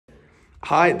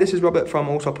Hi, this is Robert from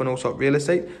Allsop and Allsop Real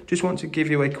Estate. Just want to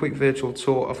give you a quick virtual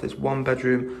tour of this 1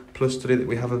 bedroom plus study that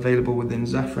we have available within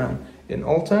Zaafaran in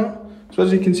Old Town. So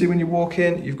as you can see when you walk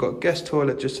in, you've got guest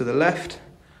toilet just to the left,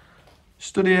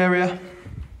 study area,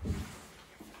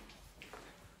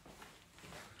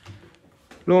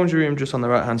 laundry room just on the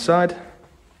right hand side,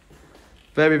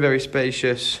 very, very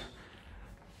spacious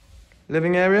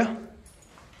living area.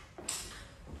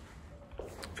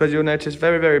 So as you'll notice,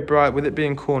 very, very bright with it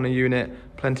being corner unit,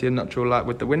 plenty of natural light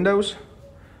with the windows.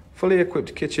 Fully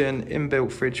equipped kitchen,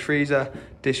 inbuilt fridge, freezer,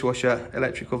 dishwasher,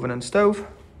 electric oven and stove.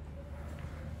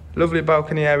 Lovely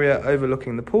balcony area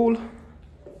overlooking the pool.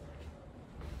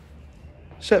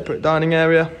 Separate dining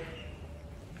area.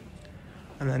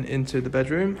 And then into the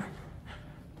bedroom.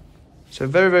 So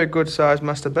very, very good sized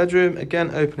master bedroom. Again,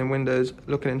 opening windows,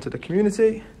 looking into the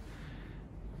community.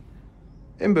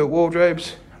 Inbuilt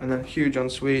wardrobes. And then huge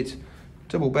ensuite,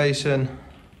 double basin,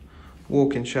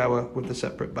 walk-in shower with the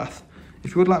separate bath.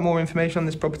 If you would like more information on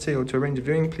this property or to arrange a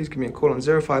viewing, please give me a call on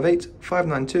 058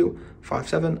 592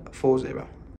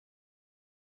 5740.